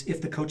athletes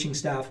if the coaching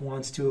staff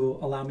wants to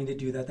allow me to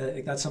do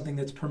that. That's something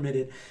that's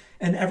permitted.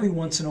 And every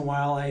once in a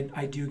while,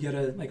 I do get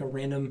a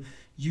random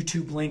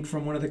YouTube link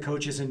from one of the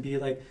coaches and be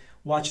like,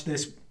 watch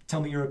this,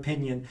 tell me your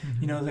opinion.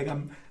 Mm-hmm. You know, like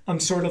I'm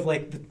sort of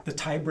like the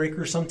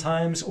tiebreaker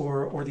sometimes,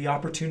 or the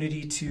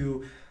opportunity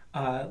to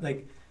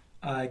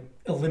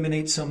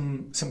eliminate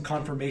some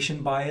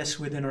confirmation bias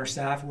within our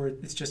staff, where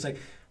it's just like,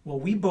 well,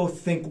 we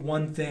both think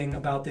one thing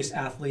about this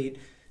athlete.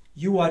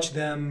 You watch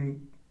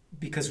them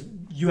because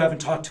you haven't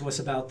talked to us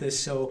about this,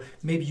 so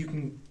maybe you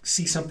can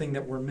see something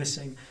that we're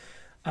missing.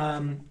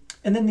 And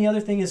then the other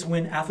thing is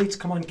when athletes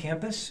come on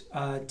campus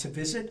to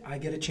visit, I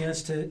get a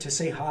chance to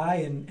say hi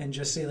and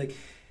just say like,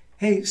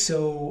 hey,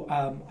 so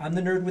I'm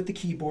the nerd with the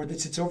keyboard that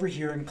sits over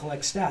here and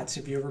collects stats.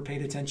 Have you ever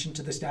paid attention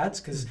to the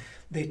stats? Because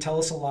they tell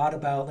us a lot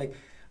about like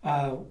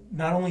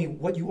not only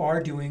what you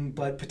are doing,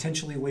 but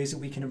potentially ways that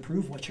we can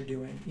improve what you're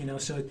doing. You know,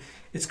 so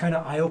it's kind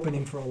of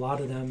eye-opening for a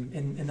lot of them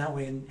in that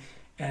way.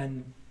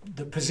 And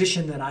the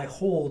position that I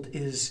hold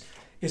is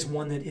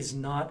one that is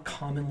not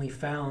commonly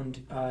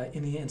found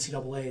in the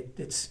NCAA.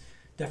 It's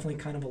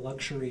definitely kind of a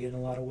luxury in a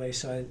lot of ways.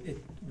 So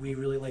we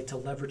really like to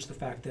leverage the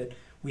fact that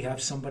we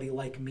have somebody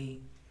like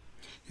me.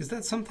 Is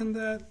that something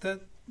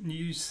that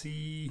you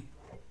see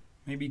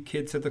maybe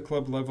kids at the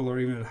club level or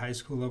even at high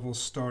school level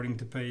starting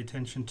to pay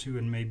attention to,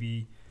 and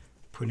maybe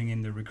putting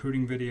in the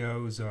recruiting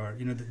videos, or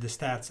the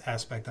stats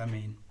aspect? I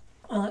mean,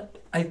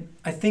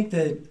 I think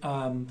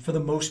that for the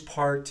most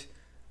part,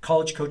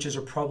 college coaches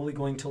are probably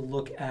going to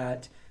look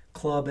at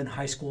club and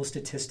high school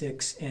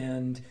statistics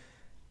and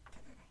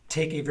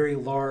take a very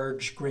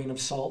large grain of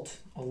salt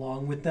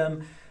along with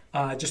them,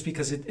 just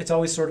because it's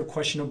always sort of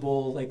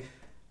questionable, like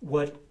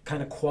what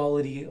kind of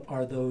quality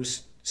are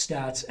those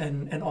stats,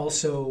 and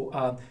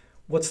also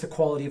what's the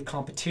quality of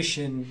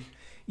competition.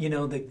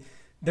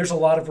 There's a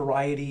lot of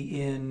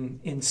variety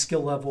in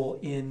skill level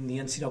in the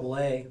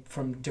NCAA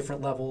from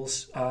different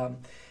levels,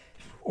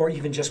 or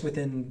even just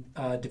within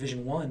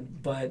Division I.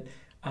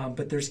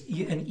 But there's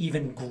an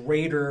even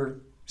greater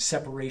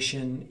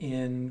separation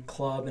in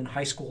club and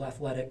high school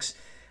athletics.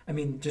 I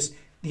mean, just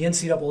the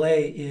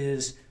NCAA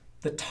is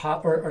the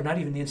top, or not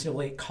even the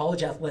NCAA,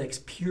 college athletics,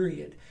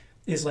 period,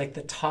 is like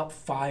the top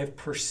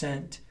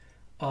 5%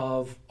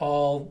 of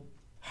all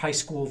high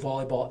school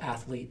volleyball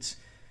athletes.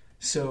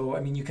 So,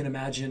 I mean, you can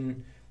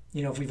imagine,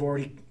 if we've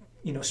already,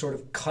 sort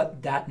of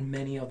cut that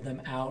many of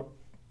them out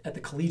at the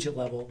collegiate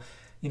level,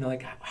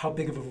 like how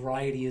big of a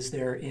variety is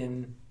there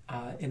in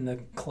the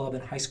club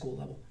and high school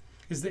level?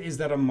 Is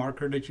that a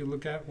marker that you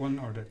look at,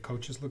 or that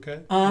coaches look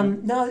at?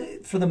 No,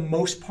 for the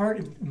most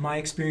part, my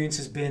experience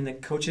has been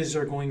that coaches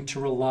are going to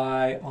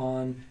rely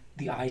on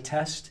the eye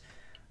test.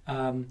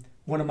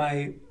 One of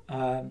my,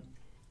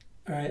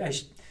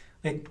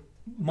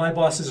 my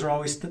bosses are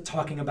always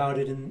talking about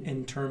it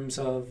in terms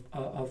of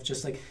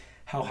just like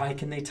how high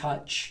can they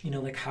touch,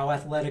 like how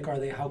athletic are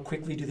they, how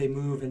quickly do they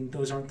move, and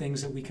those aren't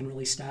things that we can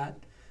really stat,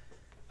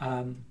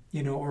 or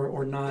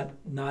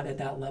not at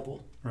that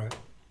level. Right.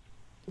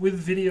 With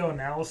video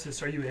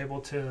analysis, are you able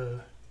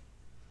to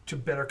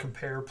better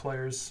compare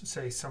players,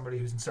 say somebody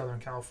who's in Southern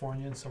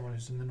California and someone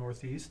who's in the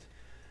Northeast?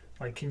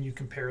 Like, can you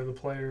compare the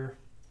player,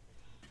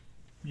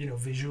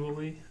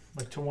 visually,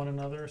 like to one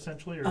another,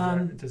 essentially, or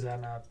does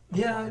that not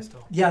apply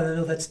still? Yeah,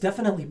 no, that's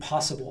definitely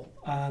possible.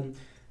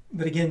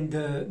 But again,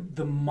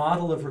 the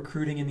model of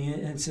recruiting in the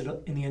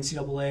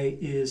NCAA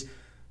is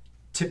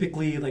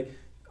typically like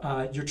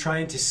you're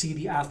trying to see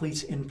the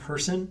athletes in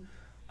person.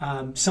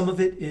 Some of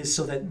it is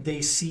so that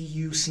they see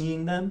you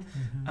seeing them,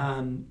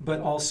 but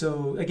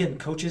also, again,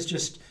 coaches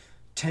just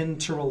tend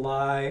to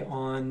rely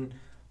on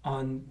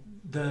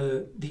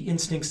the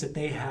instincts that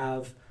they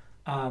have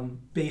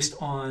based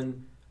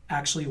on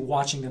actually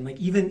watching them. Like,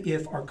 even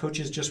if our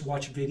coaches just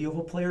watch video of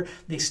a player,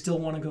 they still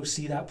want to go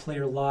see that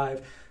player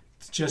live,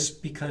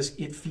 just because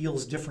it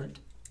feels different.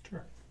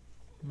 Sure,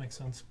 that makes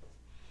sense.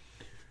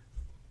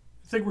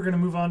 I think we're going to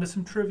move on to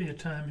some trivia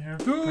time here.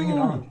 Bring it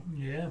on.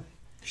 Yeah.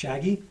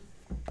 Shaggy?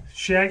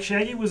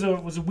 Shaggy was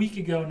a week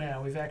ago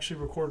now. We've actually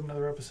recorded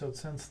another episode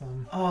since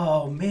then.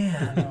 Oh,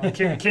 man.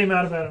 It came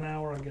out about an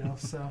hour ago.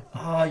 So.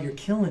 Oh, you're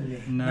killing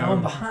me. No, now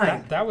I'm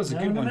behind. That was a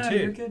good one, too.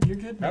 You're good. You're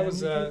good, man.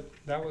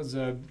 That was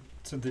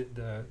so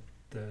the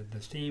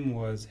theme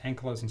was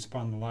ankylosing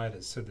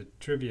spondylitis. So the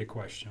trivia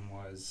question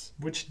was,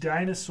 which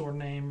dinosaur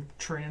name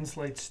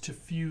translates to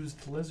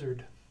fused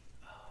lizard?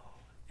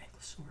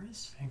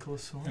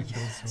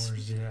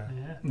 Ankylosaurus, yeah.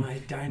 My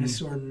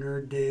dinosaur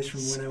nerd days from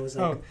when I was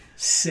like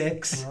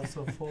 6.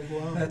 Also full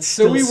blown. That's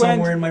still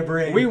somewhere in my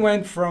brain. We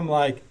went from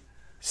like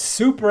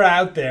super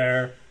out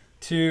there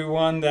to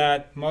one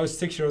that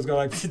most 6-year-olds go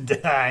like,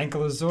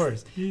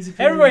 Ankylosaurus.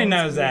 Everybody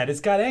knows that. It's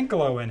got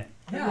ankylo in it.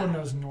 Everyone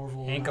knows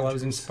Norval.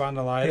 Ankylosing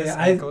spondylitis.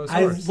 Yeah,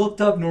 I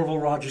looked up Norval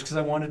Rogers because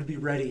I wanted to be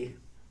ready.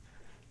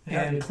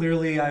 Yeah, and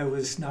clearly I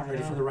was not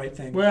ready for the right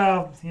thing.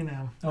 Well,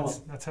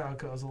 that's how it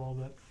goes a little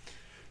bit.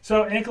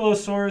 So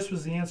Ankylosaurus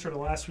was the answer to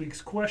last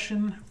week's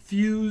question.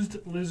 Fused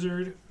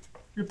lizard.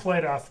 You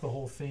played off the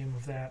whole theme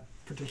of that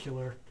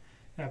particular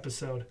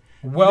episode.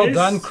 Well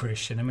done,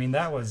 Christian. I mean,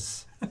 that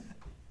was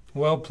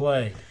well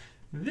played.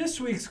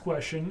 This week's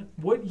question,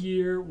 what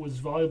year was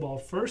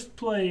volleyball first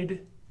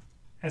played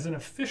as an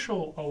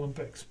official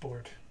Olympic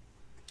sport?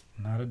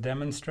 Not a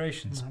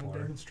demonstration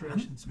sport.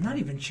 I'm not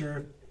even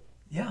sure.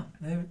 Yeah,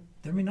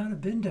 there may not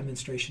have been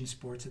demonstration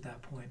sports at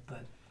that point,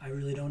 but I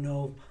really don't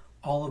know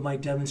all of my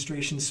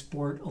demonstration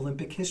sport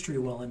Olympic history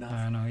well enough.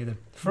 I don't know either.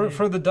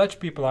 For the Dutch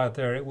people out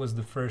there, it was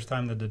the first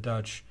time that the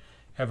Dutch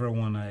ever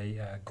won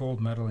a gold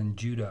medal in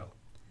judo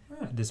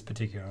at this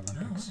particular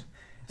Olympics.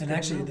 And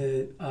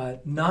actually,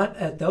 not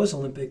at those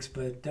Olympics,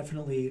 but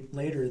definitely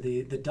later,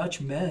 the Dutch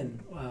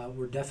men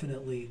were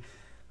definitely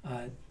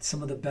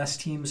some of the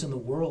best teams in the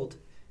world.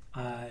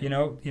 You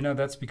know,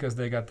 that's because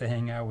they got to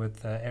hang out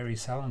with Arie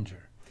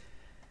Salinger.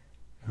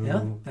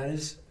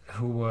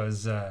 Who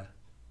was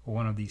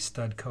one of the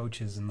stud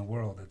coaches in the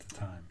world at the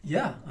time.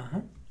 Yeah,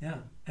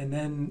 and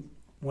then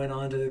went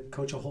on to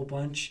coach a whole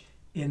bunch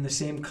in the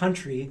same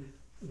country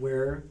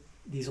where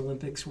these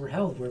Olympics were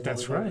held, where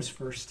volleyball was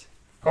first.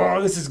 Oh,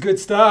 this is good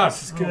stuff.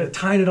 This is good.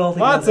 Tying it all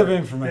together. Lots of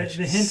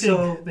information.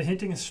 The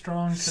hinting is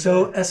strong today.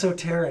 So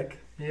esoteric.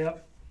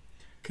 Yep.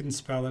 Couldn't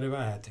spell it if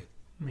I had to.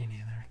 Me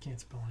neither. I can't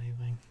spell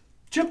anything.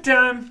 Chip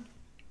time.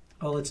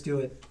 Oh, let's do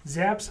it.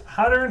 Zapp's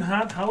hotter and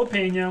hot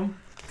jalapeno.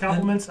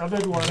 Compliments of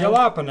Eduardo.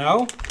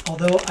 Jalapeno.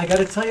 Although I got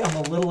to tell you, I'm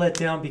a little let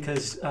down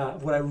because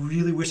what I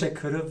really wish I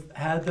could have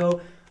had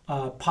though,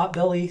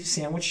 Potbelly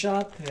Sandwich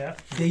Shop. Yeah.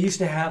 They used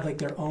to have like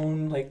their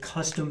own like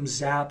custom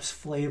Zapp's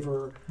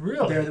flavor.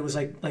 Really? There was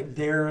like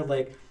their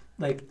like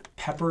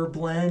pepper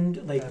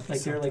blend, like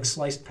their like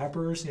sliced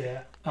peppers.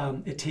 Yeah.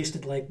 It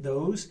tasted like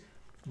those,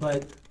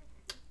 but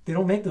they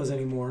don't make those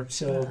anymore.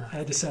 So I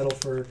had to settle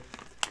for.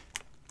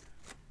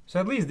 So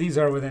at least these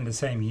are within the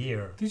same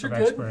year of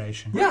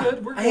expiration. Yeah,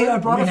 we're good. I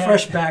brought a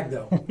fresh bag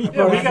though. We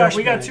got 2 bags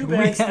we had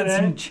today.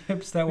 some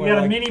chips that we were got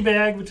like a mini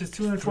bag, which is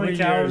 220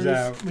 calories.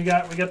 Out. We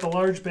got the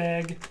large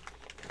bag,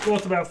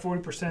 both about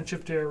 40%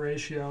 chip to air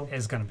ratio.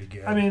 It's gonna be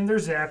good. I mean, they're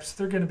Zaps.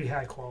 They're gonna be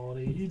high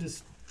quality.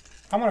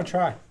 I'm gonna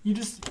try.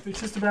 It's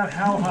just about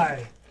how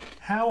high.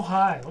 How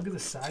high? Look at the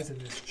size of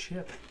this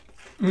chip.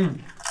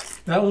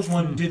 That was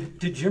one.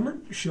 Did Jimmer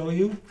show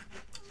you?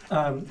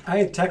 I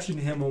had texted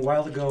him a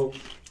while ago.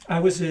 I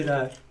was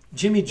at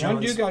Jimmy John's.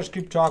 Why don't you guys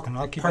keep talking?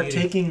 I'll keep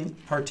eating.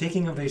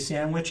 Partaking of a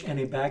sandwich and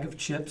a bag of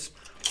chips,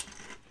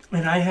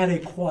 and I had a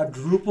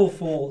quadruple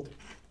fold.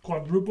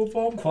 Quadruple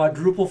fold?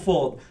 Quadruple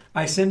fold.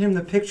 I sent him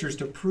the pictures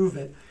to prove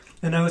it,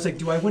 and I was like,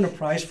 "Do I win a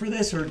prize for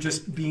this, or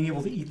just being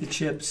able to eat the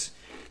chips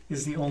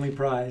is the only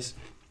prize?"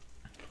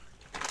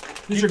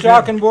 Keep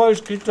talking,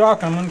 boys. Keep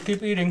talking. I'm gonna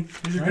keep eating.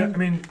 These are good. I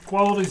mean,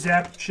 quality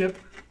Zap chip,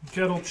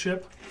 kettle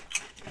chip.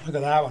 Look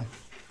at that one.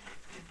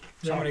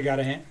 Somebody got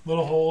a hand.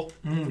 Little hole.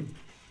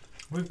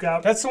 We've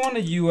got. That's the one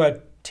that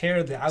you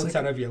tear the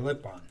outside of your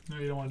lip on. No,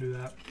 you don't want to do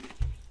that.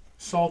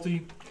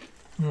 Salty.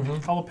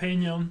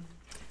 Jalapeno.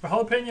 The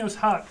jalapeno is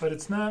hot, but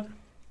it's not.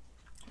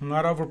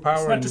 Not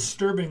overpowering. It's not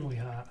disturbingly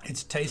hot.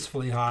 It's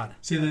tastefully hot.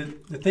 See,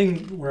 the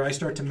thing where I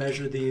start to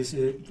measure these,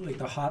 like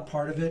the hot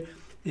part of it,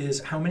 is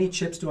how many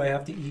chips do I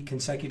have to eat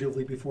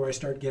consecutively before I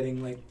start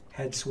getting like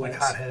head sweats?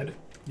 Like hot head.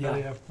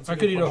 Yeah. I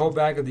could eat a whole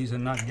bag of these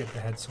and not get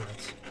the head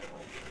sweats.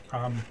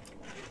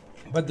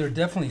 But they're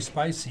definitely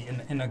spicy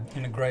in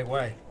a great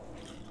way.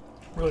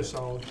 Really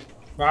solid.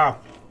 Wow.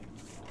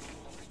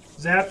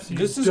 Zaps,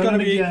 this is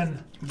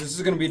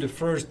gonna be the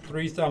first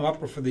 3 thumb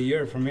upper for the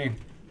year for me.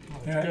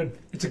 Yeah. Good.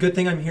 It's a good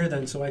thing I'm here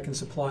then, so I can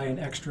supply an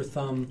extra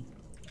thumb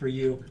for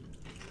you.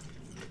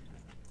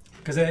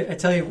 Because I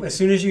tell you, as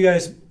soon as you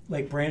guys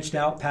like branched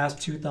out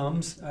past 2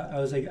 thumbs, I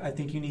was like, I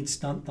think you need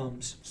stunt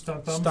thumbs.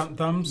 Stunt thumbs. Stunt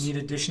thumbs. You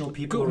need additional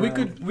people.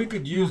 We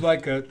could use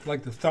like the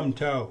thumb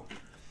toe.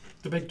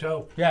 The big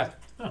toe. Yeah.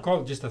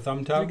 Call it just a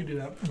thumb toe. We could do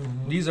that.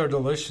 These are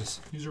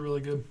delicious. These are really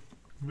good.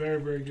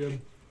 Very, very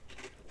good.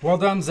 Well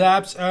done,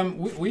 Zaps.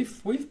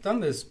 We've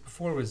done this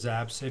before with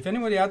Zaps. If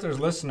anybody out there is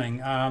listening,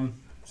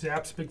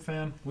 Zaps, big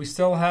fan. We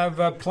still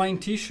have plain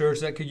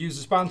T-shirts that could use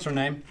a sponsor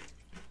name.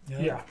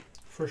 Yeah,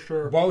 For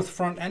sure. Both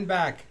front and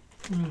back.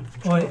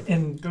 Well,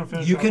 and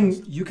you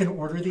can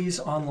order these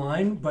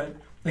online, but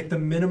like the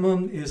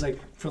minimum is like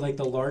for like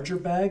the larger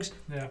bags.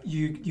 Yeah.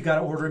 You got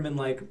to order them in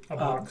like a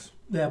box.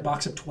 Yeah, a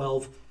box of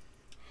 12.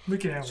 We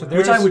can have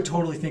which I would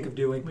totally think of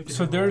doing.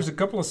 So there's a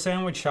couple of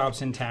sandwich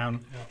shops in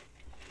town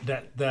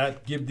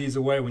that give these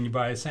away when you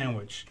buy a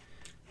sandwich.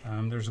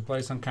 There's a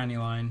place on County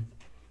Line.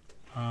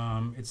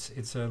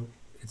 It's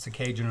a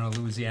Cajun or a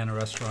Louisiana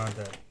restaurant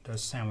that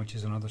does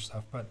sandwiches and other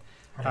stuff. But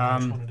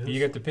you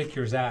get to pick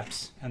your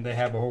Zaps, and they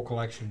have a whole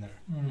collection there.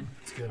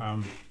 That's good.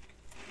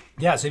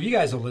 Yeah, so if you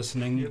guys are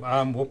listening,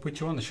 we'll put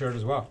you on the shirt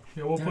as well.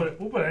 Yeah, we'll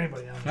put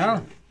anybody on.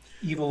 Yeah.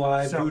 Evil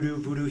Eye,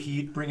 Voodoo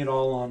Heat, bring it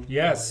all on.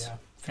 Yes. Oh, yeah.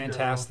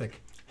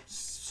 Fantastic.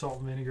 Salt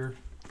and vinegar,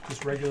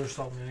 just regular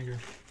salt and vinegar.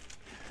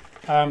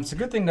 It's a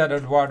good thing that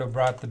Eduardo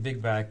brought the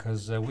big bag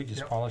because we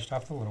just polished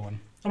off the little one.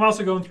 I'm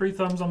also going 3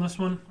 thumbs on this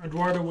one.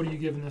 Eduardo, what are you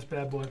giving this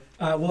bad boy?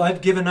 Well,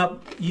 I've given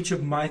up each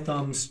of my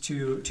thumbs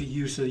to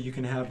you so that you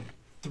can have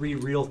 3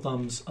 real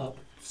thumbs up.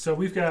 So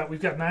we've got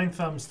 9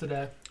 thumbs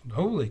today.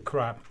 Holy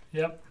crap.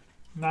 Yep.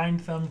 9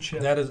 thumb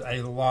chip. That is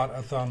a lot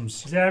of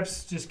thumbs.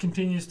 Zaps just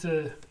continue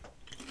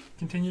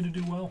to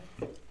do well.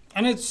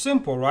 And it's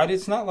simple, right?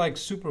 It's not like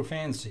super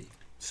fancy.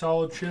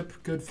 Solid chip,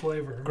 good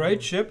flavor. Great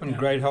chip and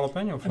great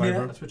jalapeno flavor. I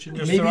mean, that's what you need.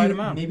 Just the right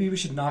amount. Maybe we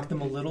should knock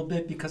them a little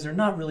bit because they're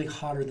not really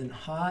hotter than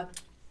hot.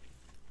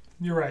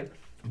 You're right.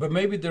 But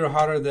maybe they're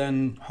hotter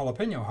than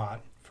jalapeno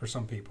hot for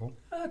some people.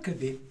 Could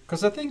be.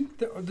 Because I think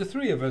the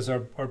 3 of us are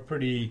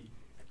pretty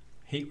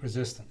heat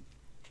resistant.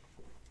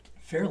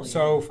 Fairly.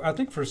 So I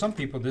think for some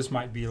people this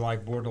might be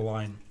like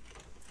borderline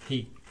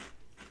heat.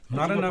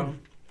 Not in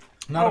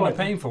a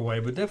painful way,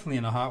 but definitely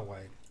in a hot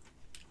way.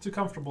 It's a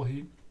comfortable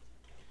heat.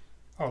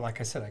 Oh, like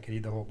I said, I could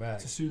eat the whole bag.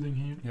 It's a soothing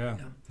heat. Yeah.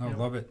 I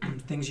love it.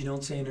 Things you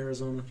don't say in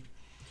Arizona.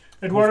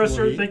 Eduardo,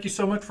 sir, thank you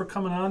so much for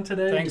coming on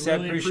today. Thanks,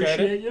 really I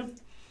appreciate you.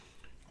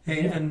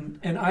 Hey,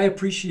 and I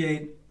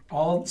appreciate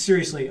all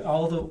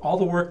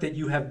the work that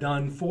you have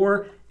done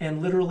for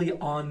and literally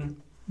on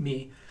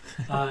me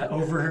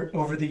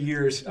over the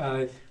years.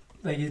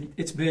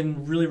 It's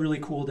been really, really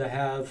cool to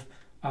have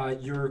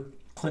your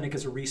clinic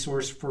as a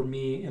resource for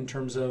me in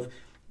terms of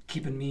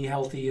keeping me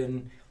healthy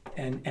and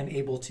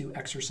able to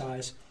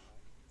exercise.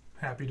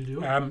 Happy to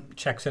do it.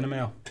 Checks in the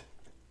mail.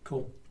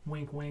 Cool.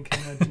 Wink, wink,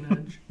 nudge,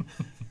 nudge.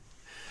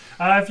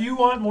 If you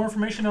want more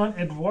information on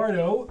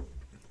Eduardo,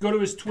 go to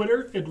his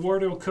Twitter,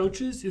 Eduardo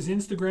Coaches, his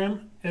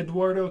Instagram,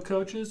 Eduardo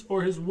Coaches,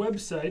 or his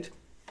website,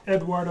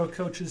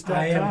 eduardocoaches.com.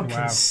 I am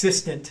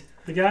consistent.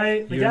 The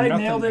guy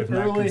nailed it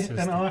early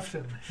and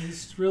often.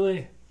 He's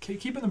really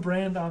keeping the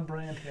brand on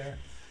brand here.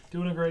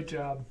 Doing a great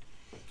job.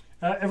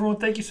 Everyone,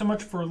 thank you so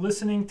much for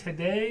listening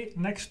today.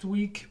 Next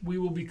week, we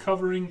will be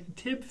covering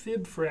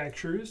tib-fib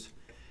fractures,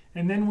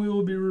 and then we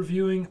will be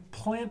reviewing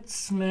Plant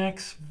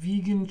Snacks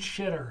Vegan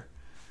Cheddar.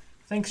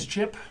 Thanks,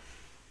 Chip.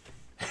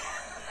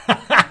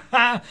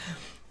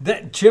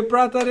 That Chip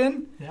brought that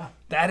in? Yeah.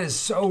 That is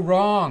so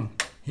wrong.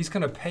 He's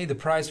going to pay the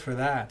price for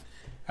that.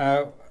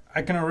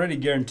 I can already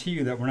guarantee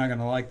you that we're not going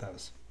to like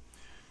those.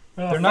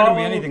 They're not going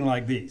to be anything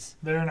like these.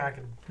 They're not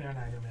going to be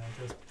like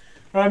this.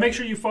 Make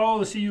sure you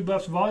follow the CU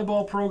Buffs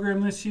volleyball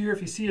program this year. If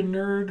you see a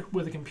nerd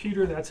with a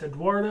computer, that's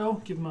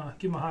Eduardo. Give him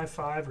a high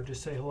five or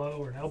just say hello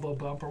or an elbow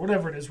bump or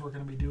whatever it is we're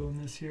going to be doing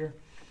this year.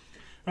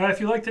 If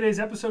you like today's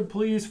episode,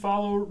 please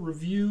follow,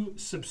 review,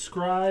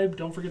 subscribe.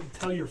 Don't forget to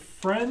tell your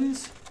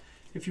friends.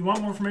 If you want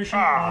more information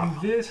on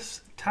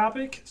this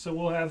topic, so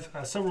we'll have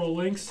several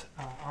links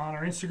on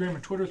our Instagram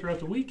and Twitter throughout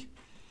the week.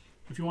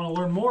 If you want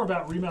to learn more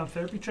about rebound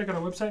therapy, check out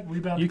our website,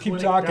 reboundclinic.com. You keep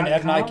talking,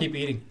 Ed, and I keep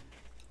eating.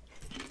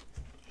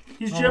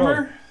 He's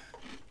Jimmer. Right.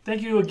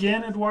 Thank you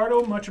again,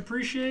 Eduardo. Much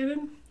appreciated.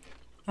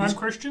 I'm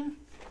Christian.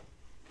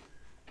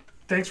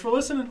 Thanks for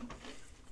listening.